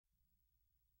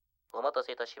お待た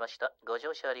せいたしました。ご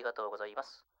乗車ありがとうございま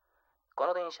す。こ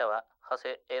の電車は長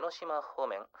谷江ノ島方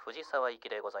面藤沢行き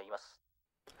でございます。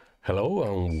Hello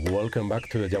and welcome back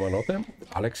to the Yamanote.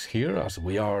 Alex here as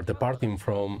we are departing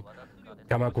from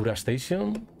Kamakura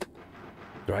Station,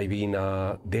 driving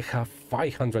a DEHA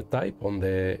 500 type on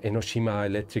the Enoshima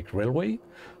Electric Railway,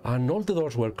 and all the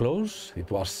doors were closed.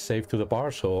 It was safe to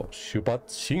depart, so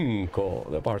Shupat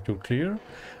 5 departure clear,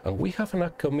 and we have an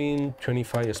upcoming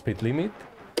 25 speed limit.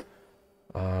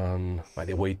 And by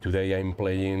the way, today I'm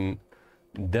playing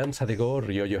Densha de GO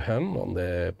Ryojohen on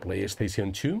the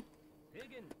PlayStation 2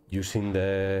 using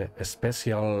the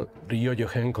special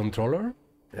Ryojohen controller,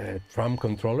 the tram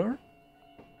controller,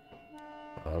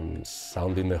 and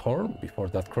sounding the horn before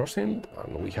that crossing.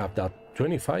 And we have that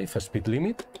 25 speed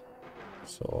limit,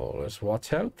 so let's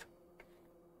watch out.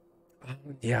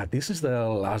 Yeah, this is the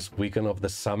last weekend of the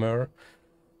summer,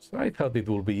 so I thought it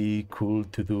would be cool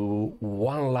to do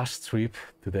one last trip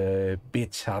to the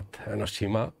beach at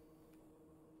Enoshima.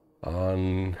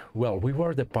 And well, we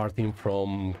were departing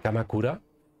from Kamakura,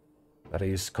 that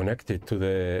is connected to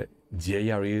the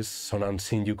JR East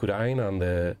Sonan-Shinjuku line and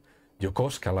the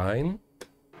Yokosuka line.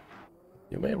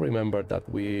 You may remember that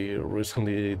we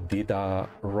recently did a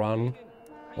run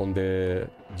on the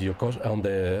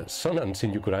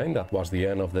Sonan-Shinjuku line. That was the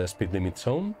end of the speed limit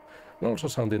zone, and also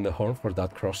sounding the horn for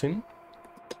that crossing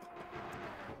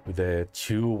with the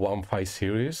 215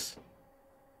 series.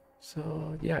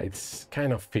 So yeah, it's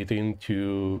kind of fitting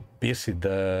to visit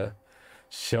the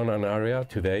Shonan area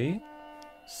today,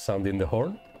 sounding the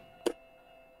horn.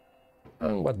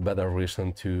 And what better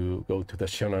reason to go to the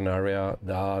Shonan area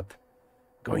than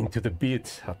going to the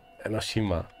beach at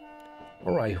Enoshima.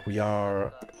 Alright, we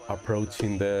are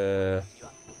approaching the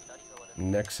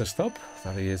next stop,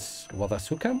 that is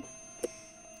Wadasuka.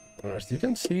 As you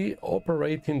can see,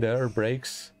 operating the air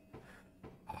brakes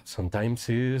sometimes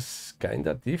is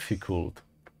kinda difficult.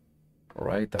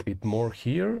 Alright, a bit more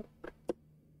here.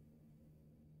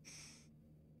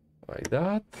 Like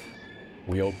that.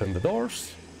 We open the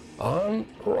doors and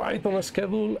right on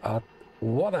schedule at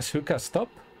Wadasuka stop.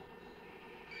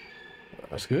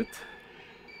 That's good.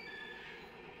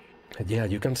 Yeah,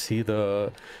 you can see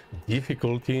the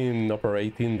difficulty in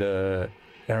operating the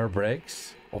air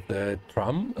brakes of the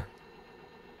tram.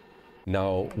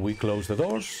 Now we close the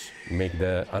doors, make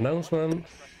the announcement,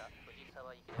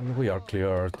 and we are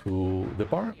clear to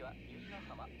depart.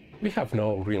 We have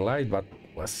no green light, but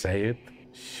let's say it.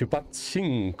 Shupat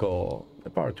 5,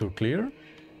 departure clear.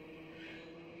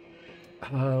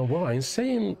 Well, I'm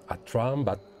saying a tram,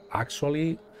 but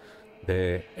actually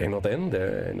the Enoden,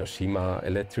 the Enoshima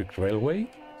Electric Railway,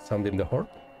 sounding the horn,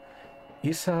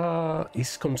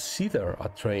 is considered a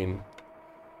train.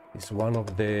 It's one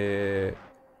of the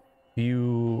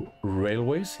few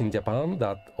railways in Japan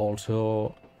that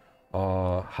also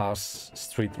has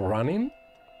street running,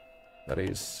 that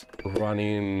is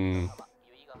running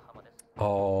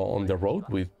on the road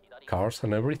with cars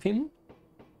and everything.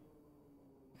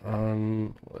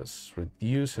 And let's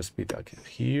reduce the speed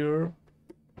here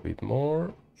a bit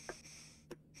more,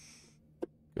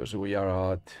 because we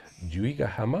are at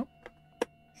Yuigahama.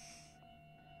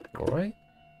 Alright,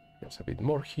 there's a bit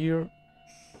more here,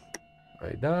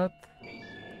 like that.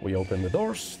 We open the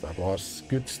doors, that was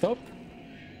good stop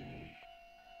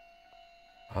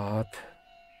at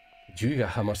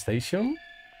Yuigahama Station.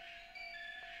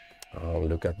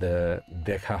 Look at the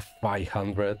DEHA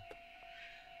 500.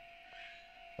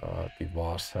 It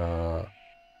was a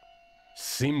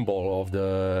symbol of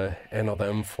the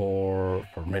Enoden for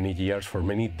many years, for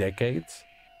many decades.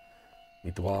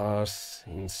 It was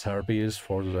in service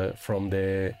from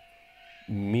the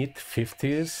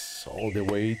mid-50s all the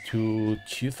way to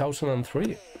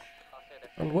 2003.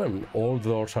 And when all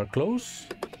doors are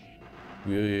closed,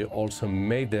 we also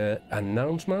made the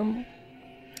announcement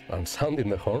and sounding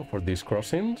the horn for this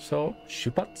crossing. So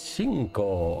Shupat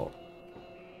 5,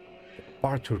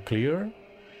 departure clear.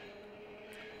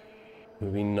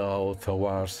 Moving now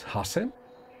towards Hase,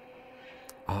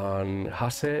 and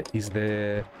Hase is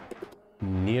the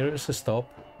nearest stop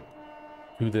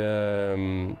to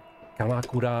the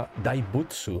Kamakura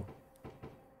Daibutsu,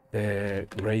 the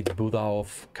Great Buddha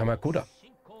of Kamakura.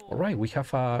 Alright, we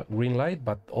have a green light,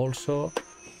 but also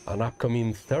an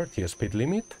upcoming 30 speed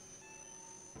limit.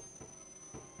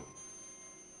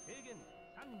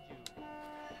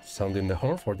 Sounding the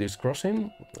horn for this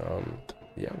crossing.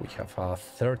 Yeah, we have a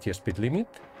 30 speed limit.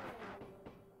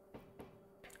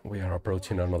 We are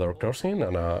approaching another crossing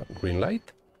and a green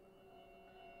light.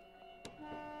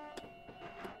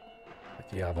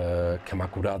 Yeah, the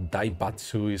Kamakura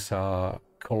Daibatsu is a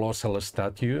colossal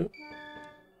statue.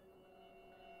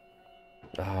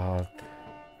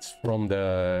 It's from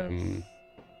the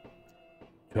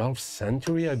 12th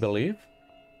century, I believe.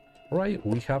 Right,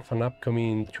 we have an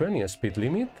upcoming 20 speed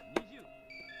limit,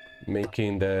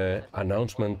 making the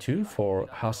announcement too for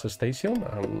Hase Station,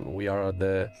 and we are at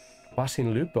the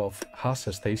passing loop of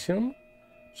Hase Station,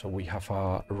 so we have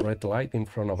a red light in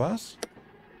front of us.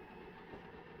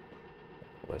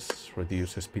 Let's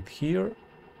reduce the speed here.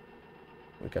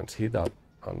 We can see that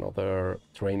another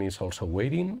train is also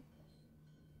waiting.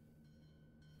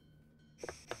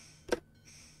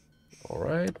 All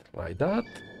right, like that.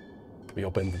 We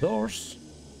open the doors.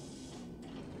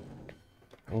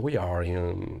 And we are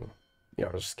in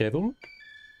our schedule.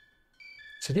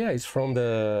 So yeah, it's from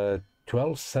the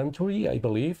 12th century, I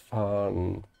believe.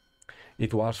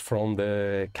 It was from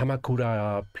the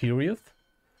Kamakura period,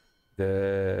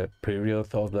 the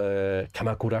period of the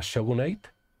Kamakura shogunate,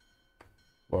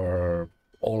 where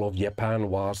all of Japan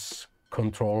was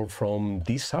controlled from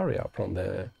this area, from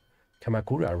the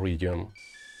Kamakura region.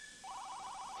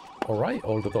 All right,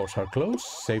 all the doors are closed,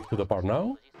 safe to depart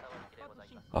now.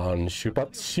 And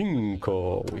Shupat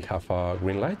Shinko, we have a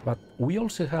green light, but we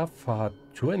also have a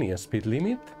 20 speed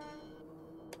limit.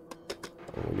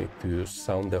 We need to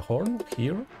sound the horn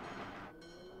here.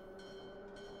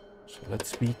 So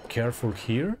let's be careful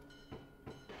here.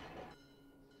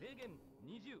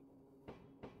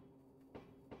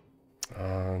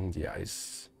 And yeah,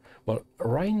 well,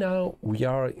 right now we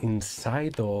are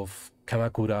inside of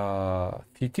Kamakura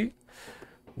City.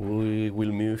 We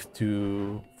will move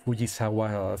to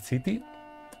Fujisawa City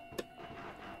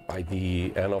by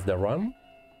the end of the run.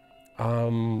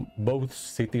 Both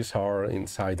cities are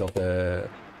inside of the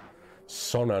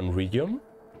Sonan region.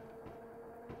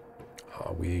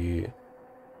 We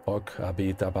talk a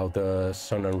bit about the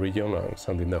Sonan region and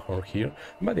sounding the horn here.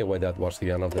 By the way, that was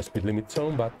the end of the speed limit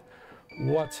zone, but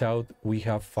watch out, we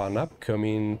have an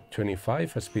upcoming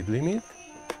 25 speed limit.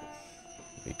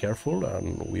 Be careful,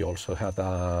 and we also had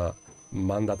a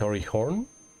mandatory horn.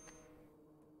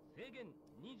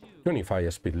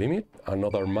 25 speed limit,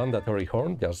 another mandatory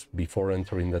horn just before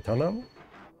entering the tunnel.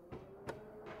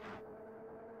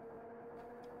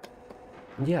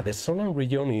 Yeah, the Sonan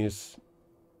region is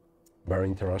very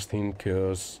interesting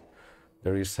because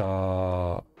there is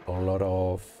a lot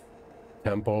of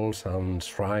temples and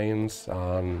shrines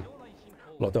and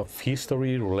a lot of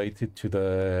history related to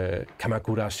the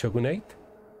Kamakura shogunate.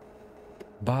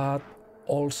 But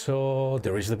also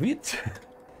there is the beach.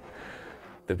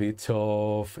 The beach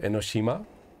of Enoshima.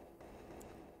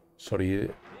 Sorry,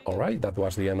 all right, that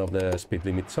was the end of the speed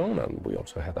limit zone, and we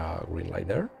also had a green light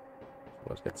there. So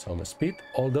let's get some speed,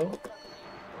 although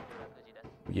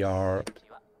we are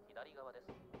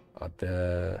at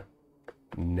the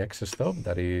next stop,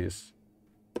 that is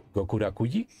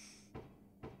Gokurakuji.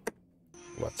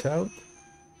 Watch out.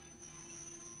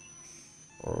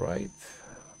 All right,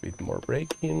 a bit more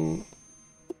braking,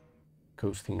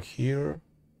 coasting here.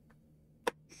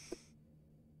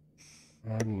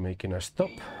 And making a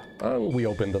stop, and we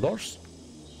open the doors.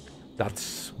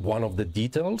 That's one of the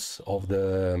details of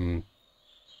the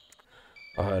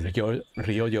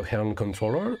Ryojohen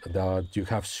controller, that you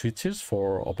have switches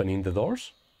for opening the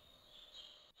doors,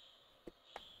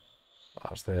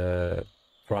 as the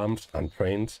trams and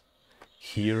trains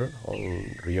here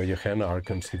on Ryojohen are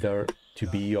considered to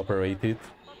be operated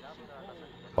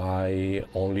by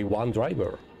only one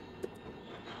driver.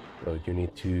 So you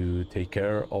need to take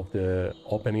care of the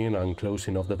opening and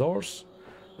closing of the doors,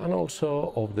 and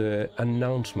also of the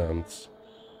announcements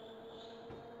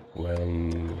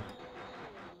when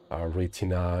are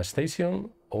reaching a station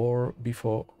or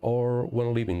before or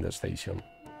when leaving the station.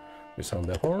 We sound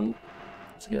the horn.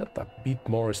 Let's get a bit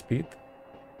more speed.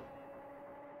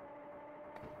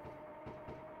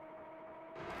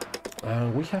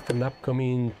 And we have an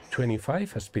upcoming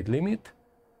 25 speed limit.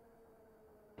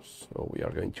 So we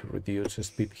are going to reduce the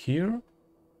speed here.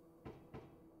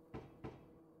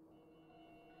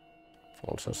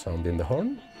 Also sounding the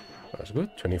horn. That's good.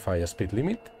 25 speed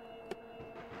limit.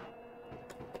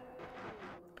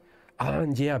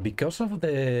 And yeah, because of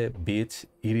the beach,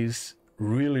 it is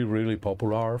really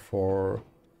popular for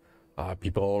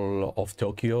people of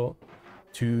Tokyo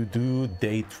to do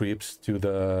day trips to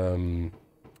the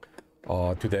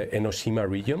Enoshima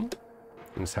region,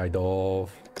 inside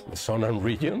of the Sonan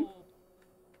region,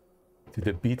 to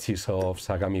the beaches of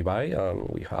Sagami Bay, and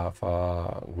we have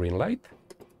a green light.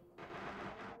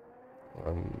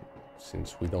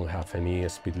 Since we don't have any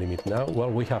speed limit now, well,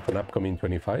 we have an upcoming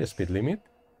 25 speed limit.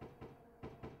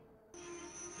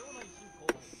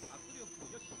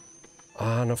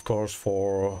 And of course,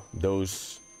 for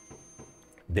those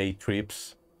day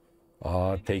trips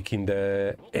taking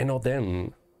the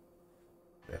Enoden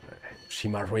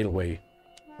Enoshima Railway.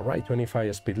 Right,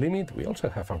 25 speed limit. We also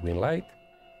have a green light.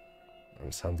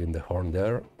 I'm sounding the horn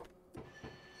there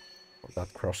for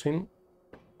that crossing.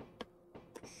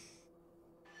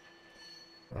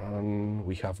 And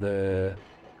we have the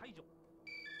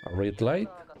red light.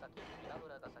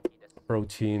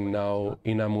 Approaching now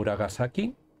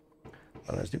Inamuragasaki.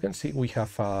 And as you can see, we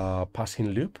have a passing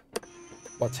loop.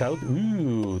 Watch out.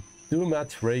 Ooh, too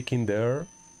much braking there.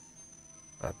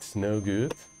 That's no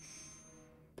good.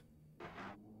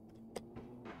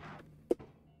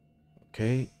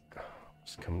 Okay,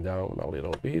 let's come down a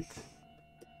little bit.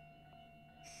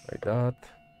 Like that.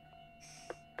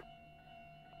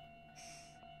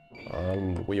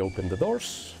 And we open the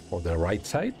doors for the right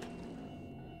side.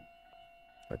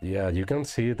 But yeah, you can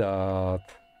see that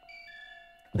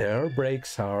the air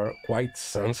brakes are quite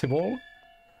sensible,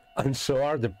 and so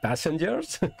are the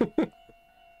passengers.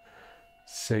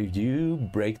 So if you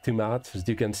brake too much, as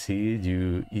you can see,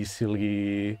 you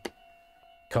easily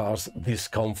cause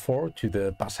discomfort to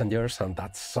the passengers, and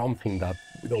that's something that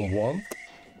we don't want.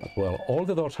 But well, all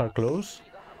the doors are closed.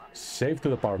 Safe to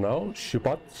depart now.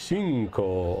 Shupat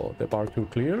 5. Departure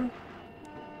clear.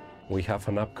 We have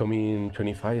an upcoming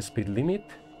 25 speed limit.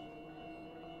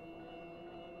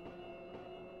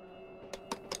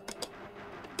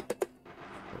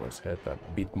 Let's hit a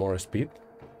bit more speed.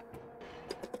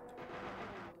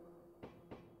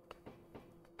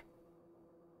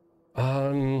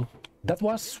 And that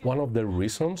was one of the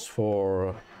reasons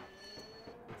for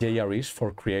JREs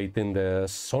for creating the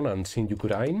Sonan Shinjuku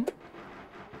line,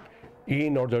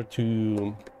 in order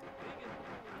to,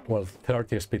 well,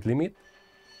 30 speed limit,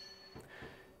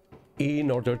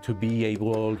 in order to be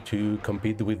able to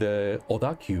compete with the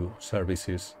Odakyu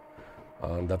services.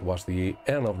 And that was the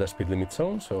end of the speed limit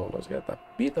zone, so let's get a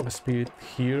bit of speed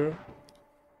here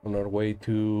on our way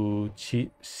to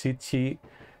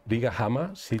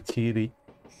Shichirigahama.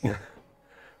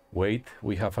 Wait,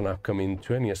 we have an upcoming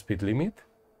 20 speed limit.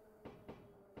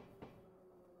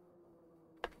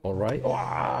 All right.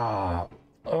 Wow.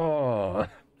 Oh,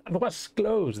 that was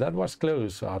close. That was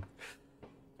close.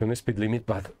 20 speed limit,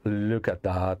 but look at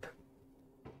that.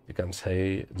 You can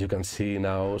see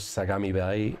now Sagami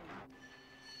Bay.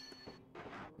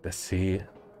 The sea.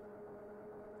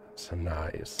 So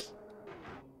nice.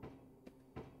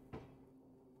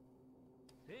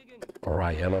 All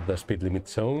right, end of the speed limit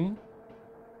zone.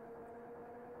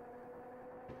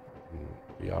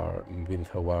 We are moving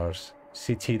towards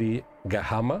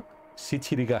Shichirigahama.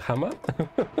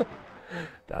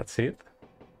 That's it.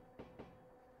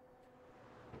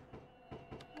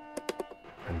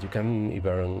 And you can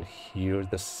even hear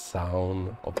the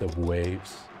sound of the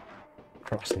waves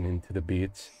crossing into the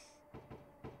beach.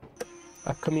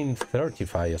 Upcoming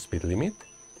 35 speed limit.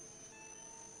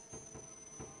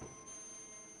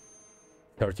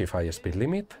 35 speed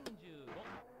limit.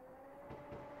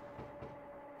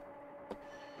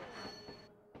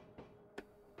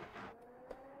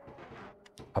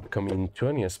 Upcoming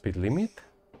 20 speed limit.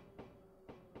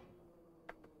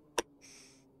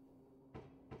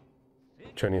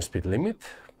 Speed limit.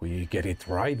 We get it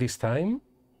right this time.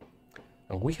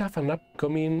 And we have an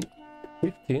upcoming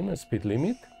 15 speed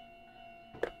limit.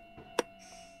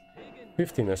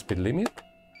 15 speed limit.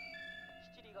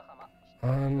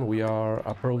 And we are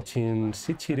approaching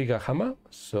Shichirigahama,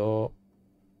 so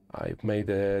I've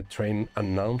made a train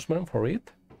announcement for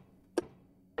it.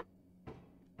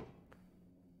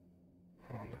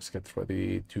 Let's get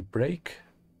ready to brake.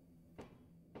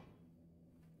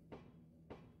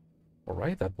 All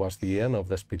right, that was the end of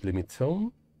the speed limit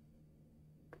zone.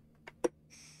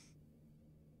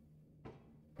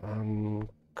 And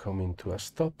coming to a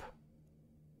stop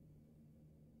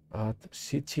at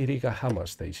Shichirigahama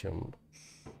Station.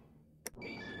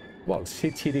 Well,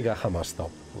 Shichirigahama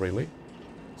stop, really.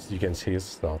 As you can see,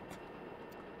 it's not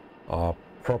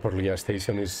properly a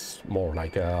station, is more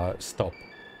like a stop.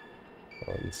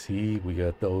 And see, we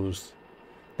get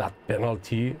that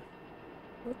penalty.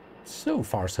 So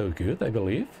far, so good, I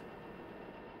believe.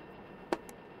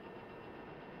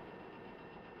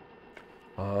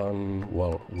 And,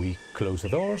 well, we close the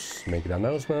doors, make the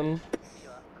announcement.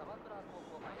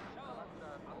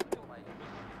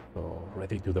 So,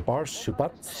 ready to depart.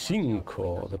 Shupat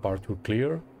 5, departure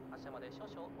clear.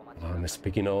 And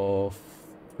speaking of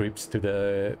trips to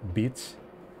the beach,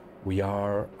 we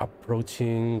are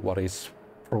approaching what is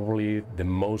probably the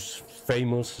most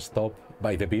famous stop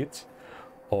by the beach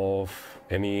of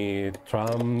any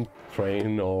tram,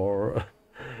 train or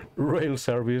rail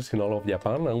service in all of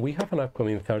Japan, and we have an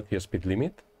upcoming 30 speed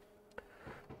limit.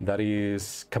 That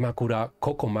is Kamakura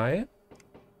Kokomae.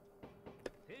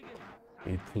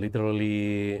 It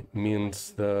literally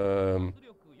means the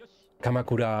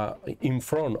Kamakura in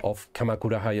front of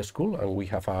Kamakura High School, and we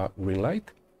have a green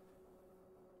light.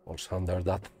 Also under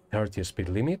that 30 speed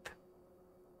limit.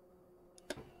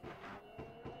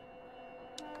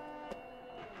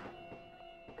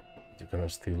 You can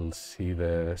still see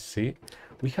the sea.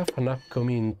 We have an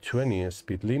upcoming 20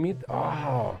 speed limit.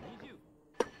 Ah,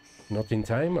 not in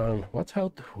time. And watch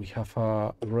out, we have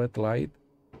a red light.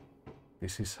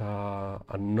 This is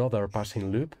another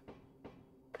passing loop.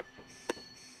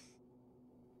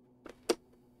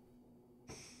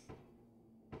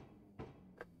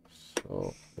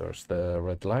 So there's the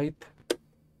red light.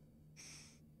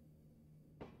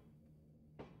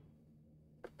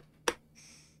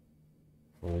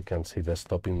 We can see the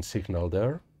stopping signal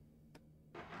there.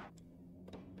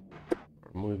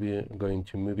 Going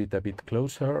to move it a bit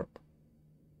closer.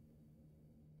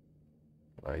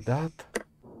 Like that.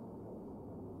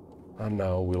 And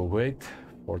now we'll wait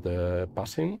for the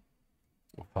passing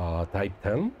of type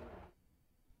 10.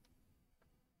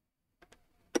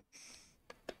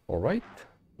 Alright,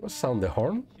 let's sound the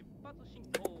horn.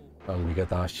 And we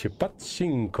get a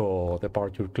Shipatsu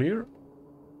departure clear.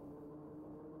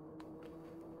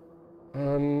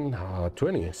 And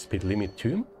 20 speed limit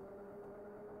too.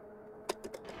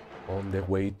 On the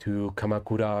way to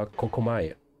Kamakura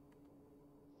Kokomae.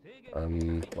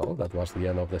 And well, that was the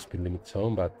end of the speed limit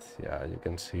zone, but yeah, you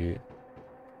can see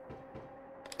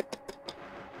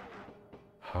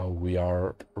how we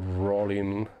are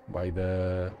rolling by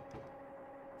the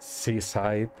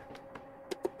seaside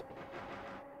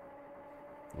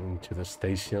into the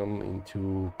station,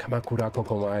 into Kamakura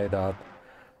Kokomae. That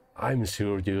I'm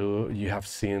sure you have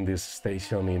seen this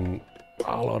station in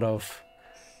a lot of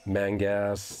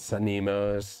mangas,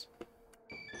 animes,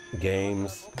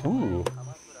 games. Ooh.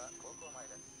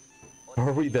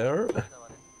 Are we there?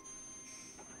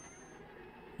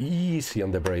 Easy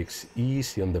on the brakes,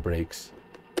 easy on the brakes.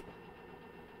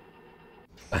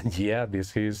 And yeah,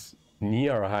 this is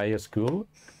near high school,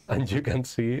 and you can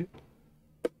see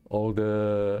all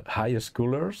the high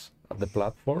schoolers at the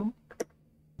platform.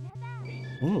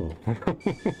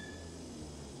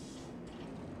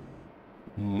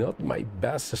 Not my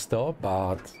best stop,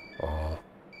 but that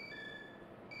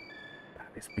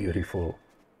is beautiful.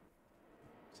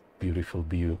 Beautiful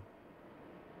view.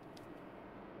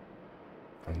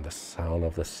 And the sound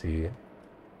of the sea.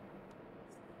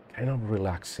 Kind of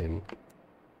relaxing.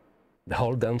 The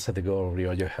whole Densha de GO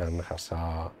Ryojohen has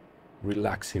a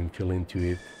relaxing feeling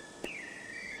to it.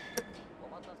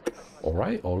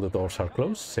 Alright, all the doors are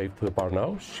closed. Safe to depart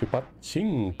now.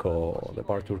 Shipatsu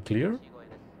departure clear.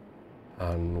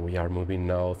 And we are moving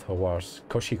now towards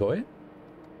Koshigoe.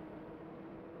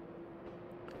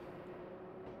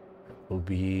 Will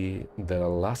be the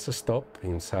last stop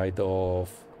inside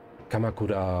of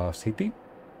Kamakura City.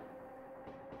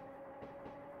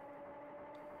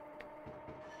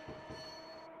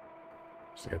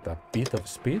 Let's get a bit of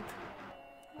speed,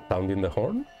 sounding the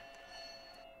horn.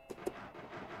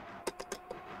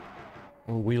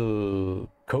 We'll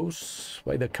coast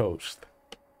by the coast.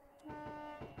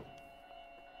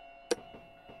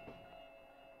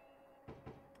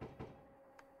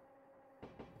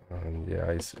 And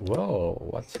yeah, it's, well,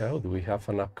 watch out, we have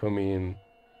an upcoming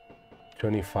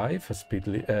 15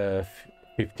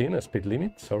 speed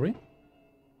limit, sorry.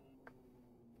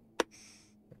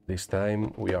 This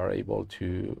time we are able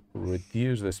to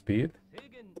reduce the speed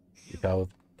without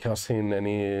causing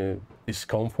any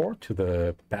discomfort to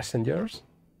the passengers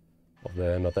of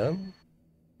the Enoden.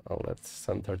 Let's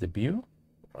center the view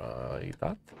like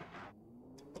that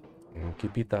and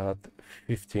keep it at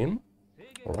 15.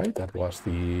 Alright, that was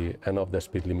the end of the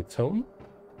speed limit zone.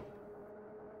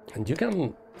 And you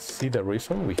can see the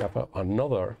reason we have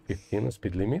another 15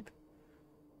 speed limit.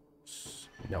 So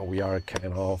now we are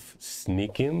kind of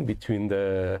sneaking between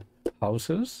the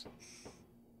houses.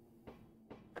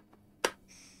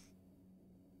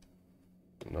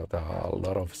 Not a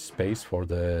lot of space for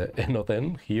the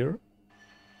Enoden here.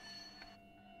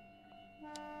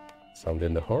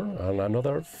 Sounding the horn, and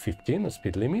another 15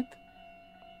 speed limit.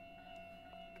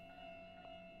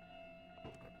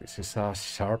 This is a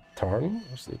sharp turn,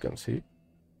 as you can see.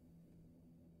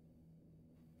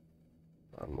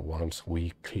 And once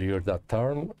we clear that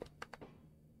turn,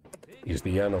 is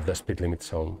the end of the speed limit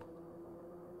zone.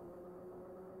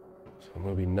 So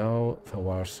moving now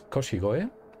towards Koshigoe.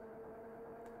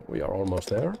 We are almost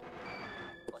there.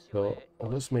 So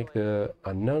let's make the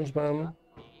announcement.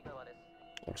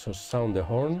 Also sound the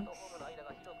horn.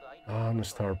 And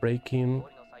start braking.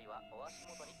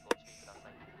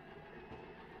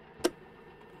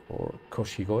 or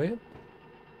Koshigoe.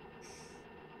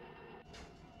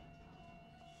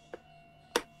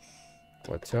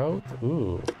 Watch out.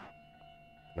 Ooh.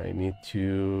 I need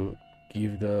to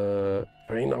give the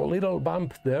train a little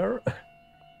bump there.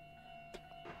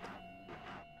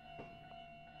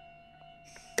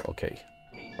 Okay.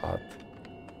 But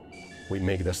we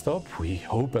make the stop. We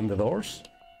open the doors.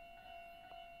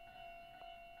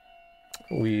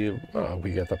 We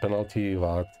get a penalty,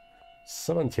 but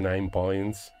 79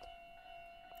 points.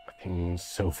 I think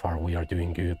so far we are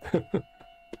doing good.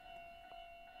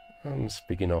 And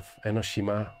speaking of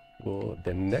Enoshima, well,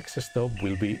 the next stop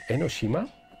will be Enoshima.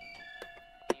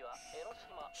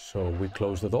 So we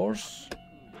close the doors.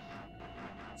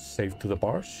 Save to the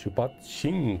bar, Shupat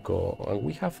Shinko. And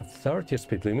we have a 30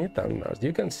 speed limit, and as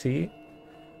you can see,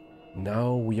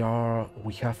 now we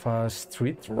have a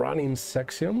street running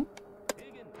section.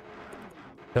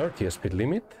 30 speed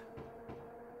limit.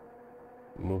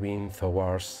 Moving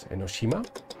towards Enoshima.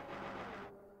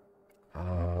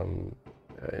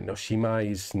 Enoshima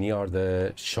is near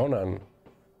the Shonan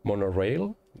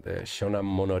monorail, the Shonan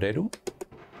Monoreru.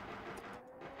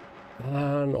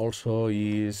 And also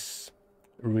is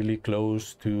really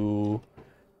close to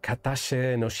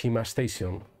Katashe Enoshima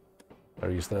Station. There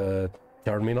is the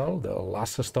terminal, the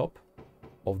last stop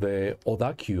of the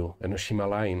Odakyu Enoshima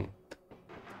line.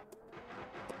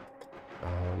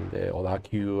 And the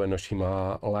Odakyu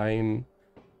Enoshima line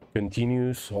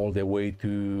continues all the way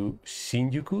to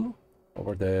Shinjuku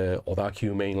over the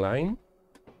Odakyu main line.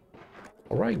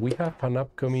 All right, we have an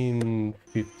upcoming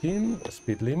 15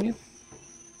 speed limit.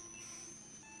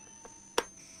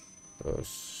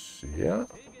 Yeah.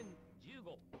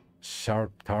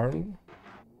 Sharp turn.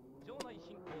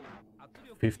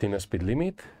 15 speed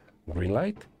limit. Green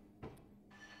light.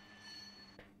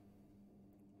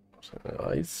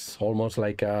 It's almost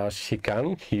like a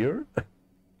chicane here.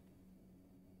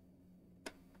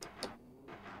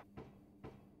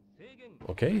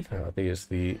 Okay, that is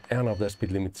the end of the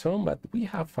speed limit zone, but we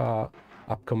have a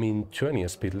upcoming 20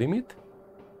 speed limit.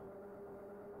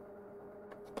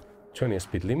 20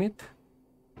 speed limit.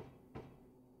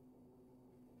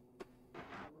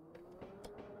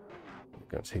 You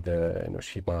can see the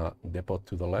Enoshima depot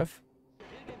to the left.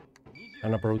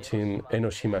 And approaching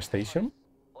Enoshima Station.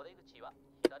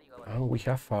 And we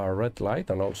have a red light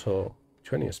and also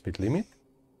 20 speed limit.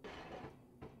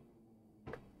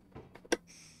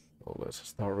 So let's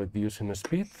start reducing the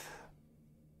speed.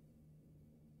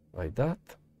 Like that.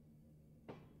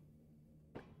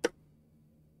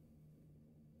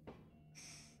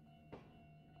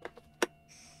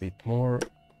 Bit more.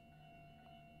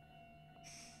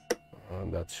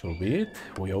 And that should be it.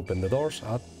 We open the doors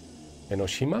at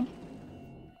Enoshima.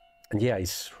 And yeah,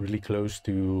 it's really close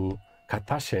to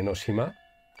Katashe Enoshima.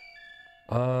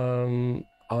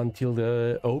 Until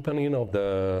the opening of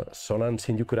the Shonan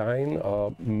Shinjuku line,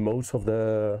 most of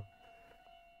the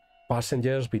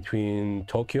passengers between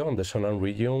Tokyo and the Shonan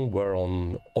region were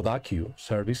on Odakyu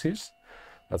services.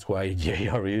 That's why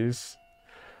JREs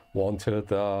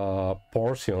wanted a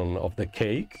portion of the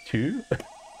cake too.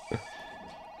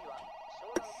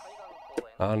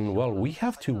 And well, we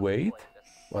have to wait.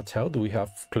 Watch out, we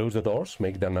have closed the doors,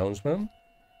 make the announcement.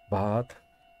 But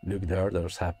look there,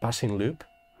 there's a passing loop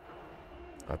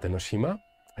at Enoshima.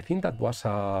 I think that was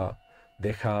a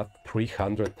DH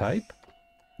 300 type.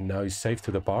 Now it's safe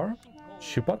to depart.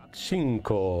 Shupat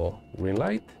Shinko, green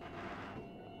light.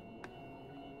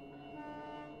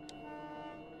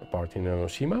 Departing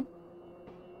Enoshima.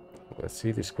 Let's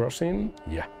see this crossing.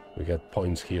 Yeah, we get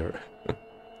points here.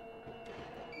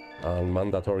 And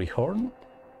mandatory horn.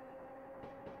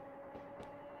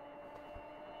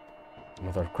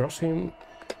 Another crossing.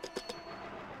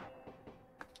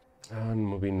 And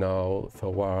moving now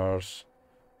towards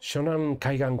Shonan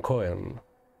Kaigan Koen.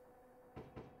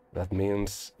 That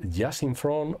means just in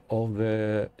front of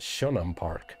the Shonan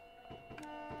Park.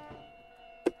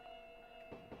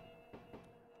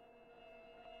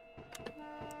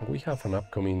 We have an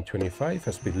upcoming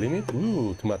 25 speed limit.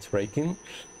 Ooh, too much braking.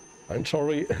 I'm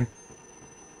sorry.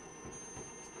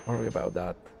 Sorry about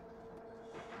that.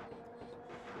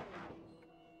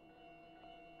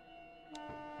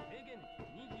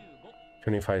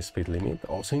 25 speed limit.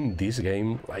 Also in this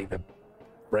game, like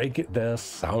the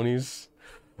sound is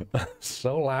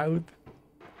so loud.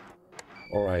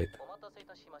 All right.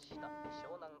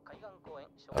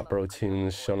 Approaching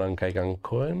Shonan Kaigan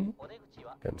Koen. You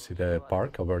can see the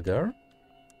park over there.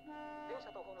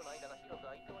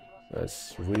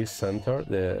 Let's recenter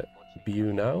the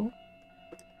view now.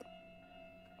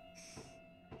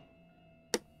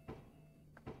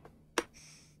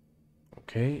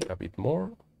 Okay, a bit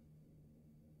more.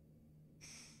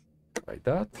 like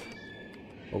that.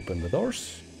 Open the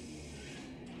doors.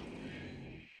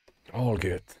 All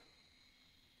good.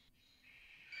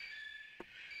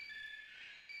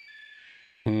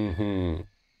 We're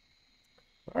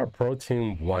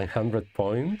approaching 100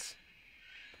 points.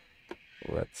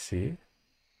 Let's see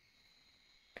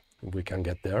if we can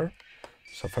get there.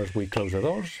 So first we close the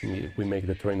doors, we make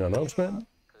the train announcement.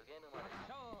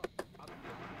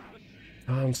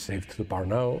 And save to the bar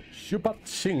now.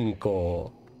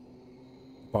 Shupatchinko.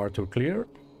 Departure clear.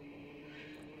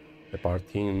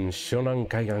 Departing Shonan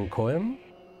Kaigan Koen.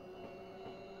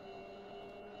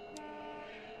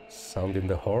 Sounding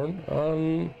the horn.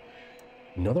 And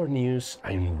in other news,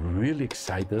 I'm really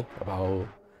excited about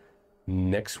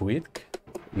next week.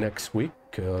 Because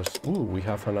we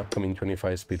have an upcoming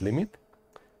 25 speed limit.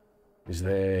 It's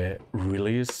the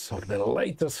release of the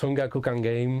latest Songakukan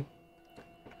game,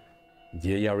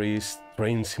 JRE's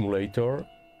Train Simulator.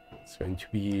 It's going to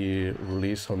be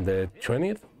released on the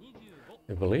 20th,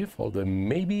 I believe, although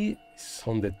maybe it's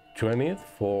on the 20th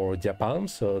for Japan,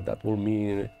 so that will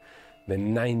mean the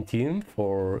 19th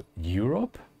for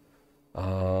Europe,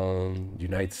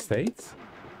 United States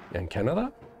and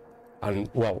Canada. And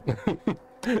well,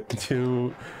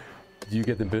 you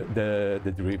get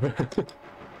the drift.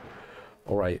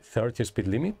 All right, 30 speed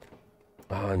limit.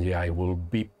 And yeah, I will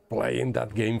be playing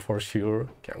that game for sure.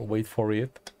 Can't wait for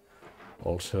it.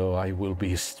 Also, I will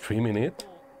be streaming it.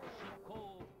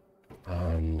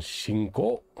 And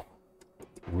Shinko,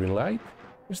 green light.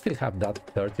 We still have that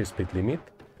 30 speed limit.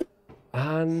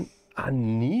 And a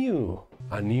new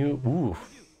 20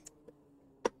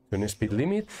 speed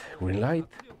limit, green light.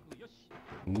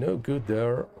 No good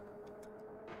there.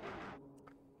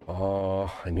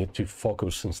 I need to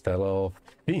focus instead of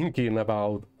thinking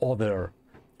about other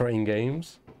train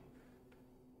games.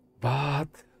 But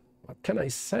what can I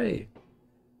say?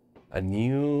 A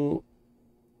new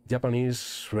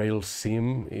Japanese rail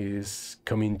sim is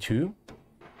coming too.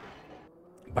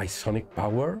 By Sonic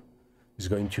Power. It's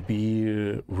going to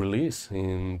be released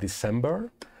in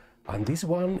December. And this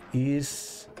one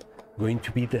is going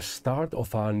to be the start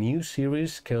of a new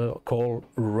series called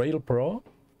Rail Pro.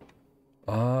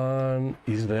 And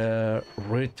is the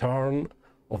return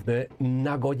of the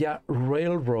Nagoya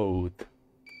Railroad.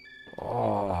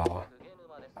 Oh,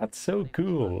 that's so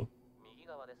cool.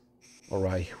 All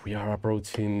right, we are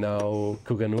approaching now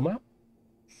Kugenuma.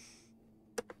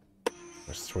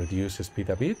 Let's reduce the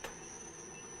speed a bit.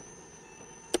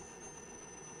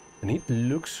 And it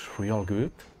looks real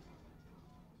good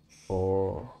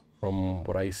from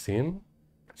what I've seen.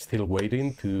 Still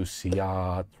waiting to see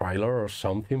a trailer or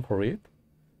something for it.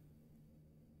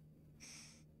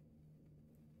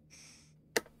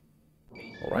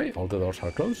 All right, all the doors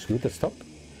are closed. Good stop.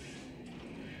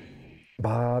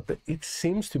 But it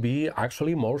seems to be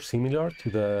actually more similar to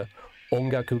the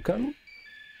Ongakukan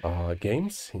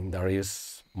games. And there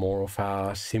is more of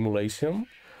a simulation.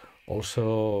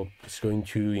 Also, it's going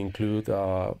to include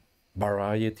a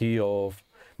variety of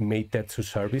Meitetsu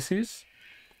services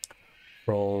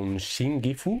from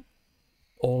Shingifu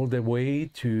all the way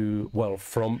to, well,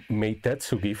 from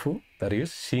Meitetsu Gifu, that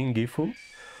is, Shingifu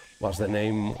was the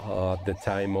name at the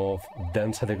time of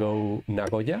Densha de GO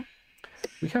Nagoya.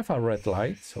 We have a red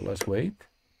light, so let's wait.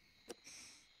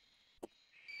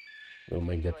 We'll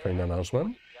make the train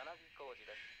announcement.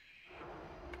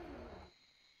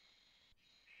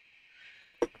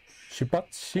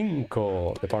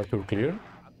 Shupatchinko, departure clear.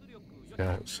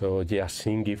 So yeah,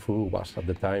 Shingifu was at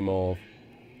the time of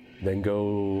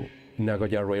Dengo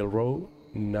Nagoya Railroad.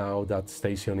 Now that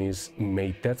station is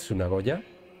Meitetsu Nagoya.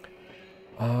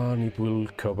 And it will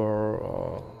cover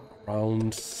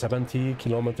around 70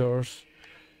 kilometers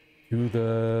to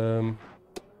the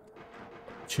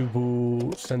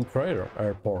Chubu Central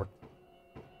Airport.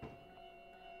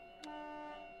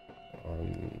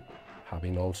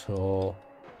 Having also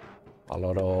a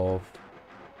lot of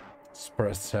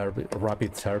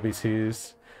rapid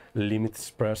services, limit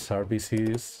express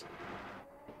services,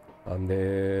 and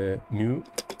the new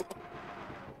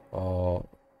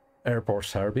airport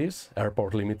service,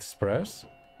 airport limit express.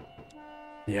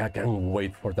 Yeah, I can't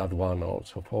wait for that one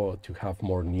also to have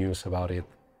more news about it.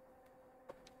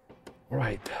 All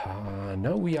right,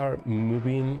 now we are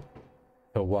moving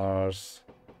towards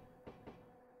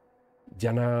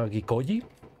Yanagikoji.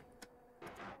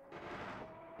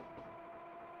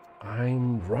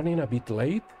 I'm running a bit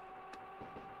late,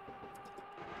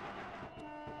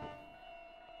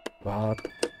 but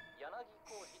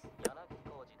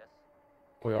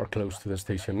we are close to the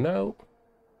station now.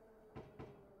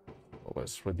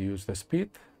 Let's reduce the speed,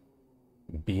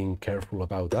 being careful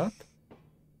about that,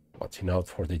 watching out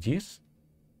for the G's.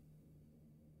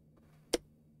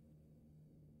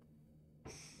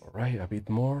 Right, a bit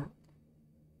more.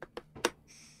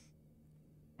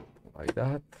 Like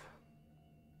that.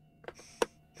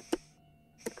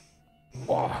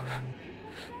 Oh,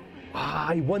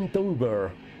 I went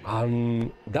over.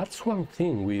 And that's one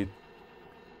thing with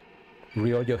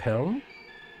Ryojohen,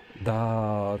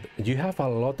 that you have a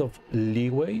lot of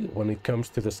leeway when it comes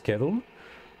to the schedule.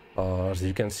 As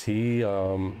you can see,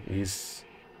 is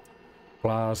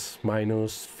plus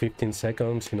minus 15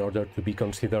 seconds in order to be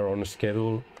considered on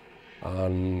schedule,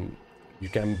 and you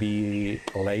can be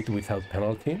late without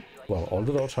penalty. Well, all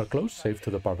the doors are closed, safe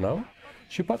to depart now.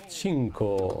 Shipad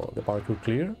 5, departure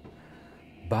clear,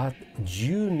 but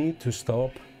you need to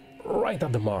stop right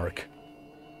at the mark.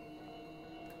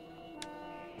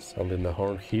 Sounding the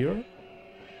horn here.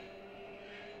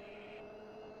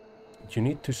 You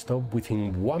need to stop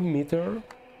within 1 meter.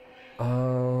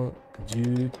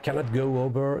 You cannot go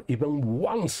over even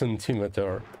 1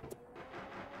 centimeter.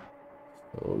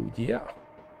 So yeah,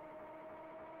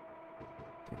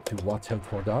 need to watch out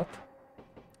for that.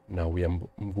 Now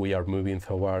we are moving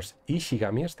towards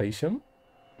Ishigami Station.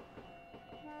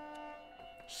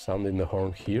 Sounding the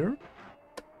horn here.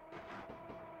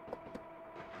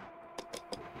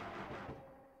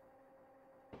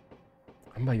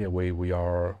 And by the way, we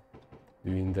are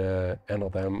doing the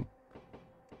Enoden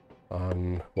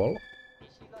and, well,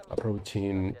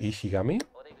 approaching Ishigami.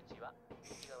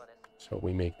 So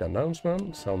we make the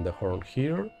announcement, sound the horn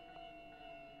here.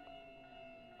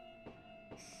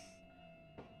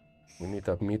 We need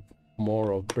a bit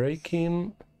more of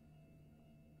braking.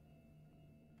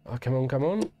 Oh, come on, come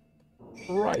on.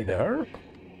 Right there.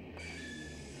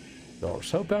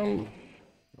 Doors open.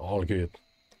 All good.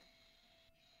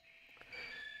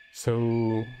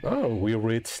 So, we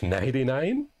reached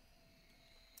 99.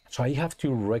 So I have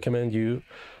to recommend you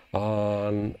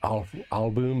an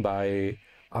album by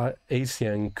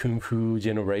Asian Kung Fu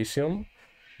Generation,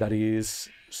 that is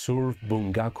Surf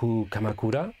Bungaku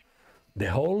Kamakura.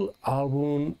 The whole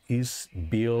album is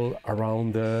built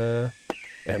around the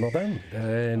Enoden,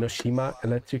 the Enoshima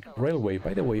Electric Railway.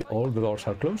 By the way, all the doors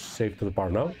are closed, safe to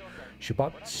depart now.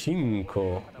 Shipad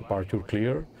 5, departure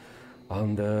clear.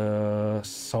 And the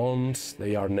songs,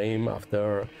 they are named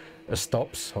after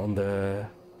stops on the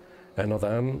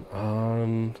Enoden,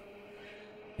 and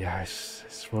yeah,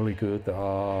 it's really good.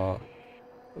 A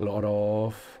lot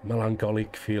of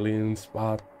melancholic feelings,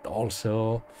 but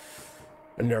also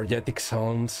energetic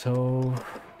sounds. So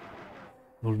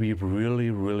it will be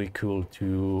really cool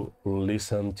to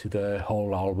listen to the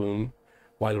whole album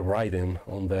while riding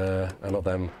on the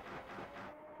Enoden.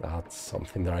 That's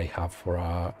something that I have for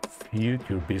a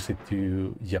future visit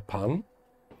to Japan.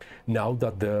 Now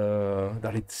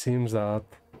that it seems that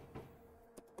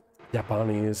Japan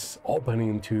is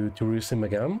opening to tourism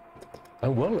again.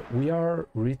 And well, we are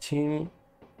reaching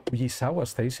Fujisawa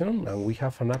Station, and we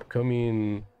have an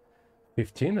upcoming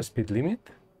 15 speed limit.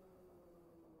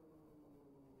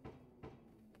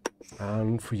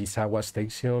 And Fujisawa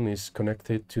Station is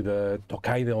connected to the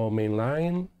Tokaido main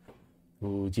line,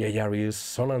 to JR's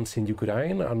Sonan Shinjuku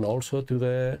line, and also to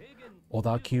the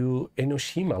Odakyu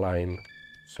Enoshima line.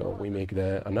 So we make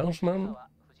the announcement,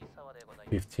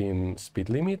 15 speed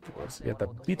limit. Let's get a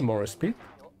bit more speed,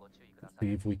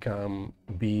 see if we can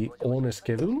be on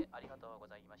schedule.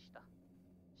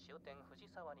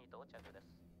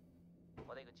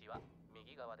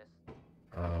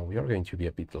 We are going to be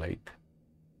a bit late,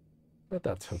 but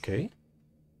that's okay.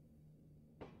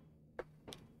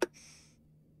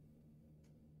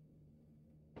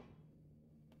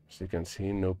 As you can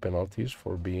see, no penalties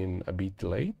for being a bit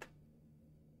late.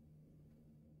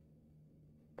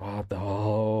 But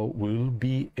will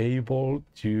be able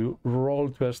to roll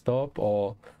to a stop,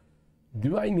 or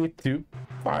do I need to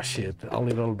push it a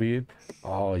little bit?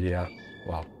 Oh yeah,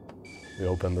 well, we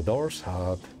open the doors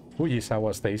at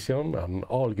Fujisawa Station and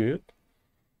all good.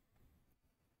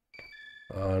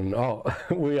 And oh,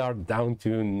 we are down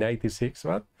to 96,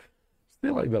 but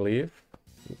still I believe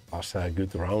it was a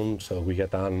good round, so we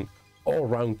get an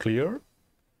all-round clear.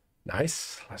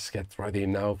 Nice. Let's get ready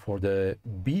now for the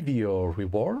video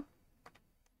reward.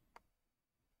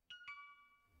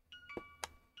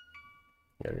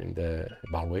 Here in the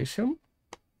evaluation.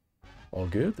 All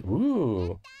good.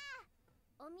 Ooh.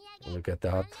 Look at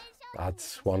that.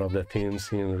 That's one of the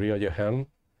things in Ryojohen,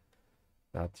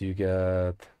 that you get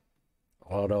a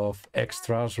lot of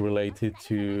extras related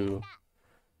to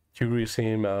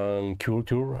tourism and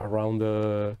culture around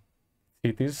the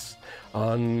cities.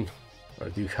 And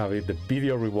you have it, the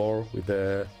video reward with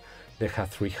the DH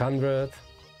 300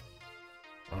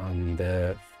 and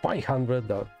the 500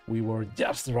 that we were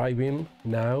just driving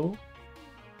now.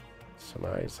 So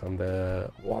nice. And the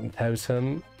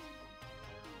 1000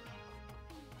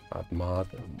 at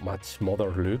much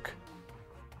modern look,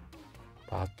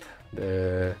 but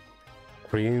the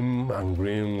cream and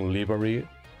green livery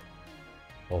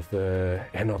of the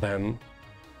Enoden,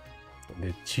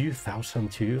 the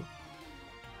 2002,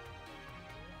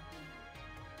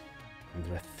 and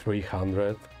the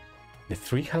 300. The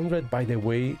 300, by the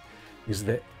way, is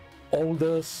the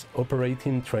oldest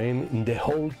operating train in the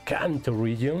whole Kanto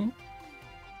region.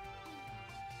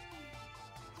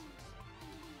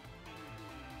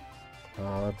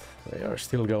 But they are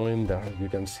still going. There you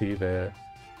can see the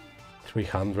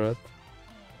 300.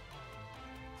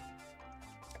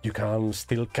 You can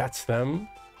still catch them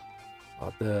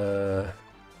at the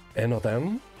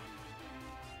Enoden.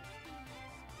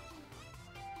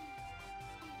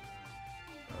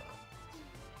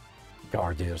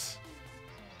 Gorgeous.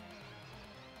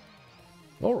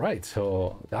 All right,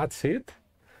 so that's it.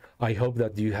 I hope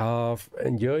that you have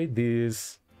enjoyed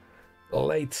this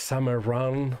late summer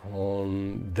run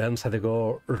on Densha de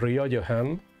GO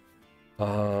Ryojohen,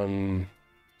 and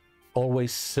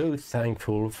always so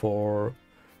thankful for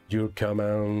your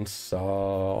comments,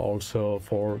 also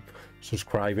for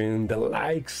subscribing, the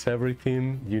likes,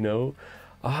 everything, you know.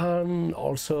 And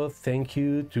also thank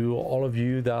you to all of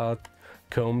you that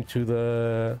come to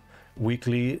the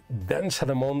weekly Densha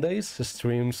de Mondays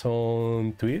streams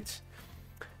on Twitch.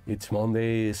 Each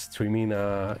Monday streaming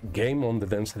a game on the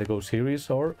Densha de GO series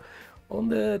or on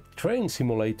the Train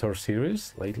Simulator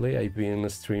series. Lately I've been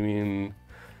streaming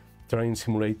Train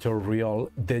Simulator Real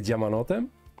de Yamanote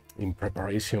in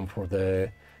preparation for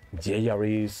the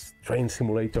JRE's Train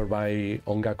Simulator by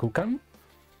Ongakukan.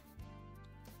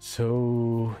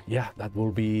 So yeah, that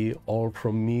will be all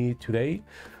from me today.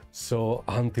 So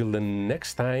until the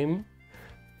next time,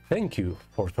 thank you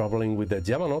for traveling with the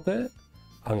Yamanote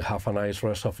and have a nice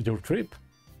rest of your trip.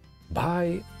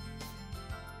 Bye!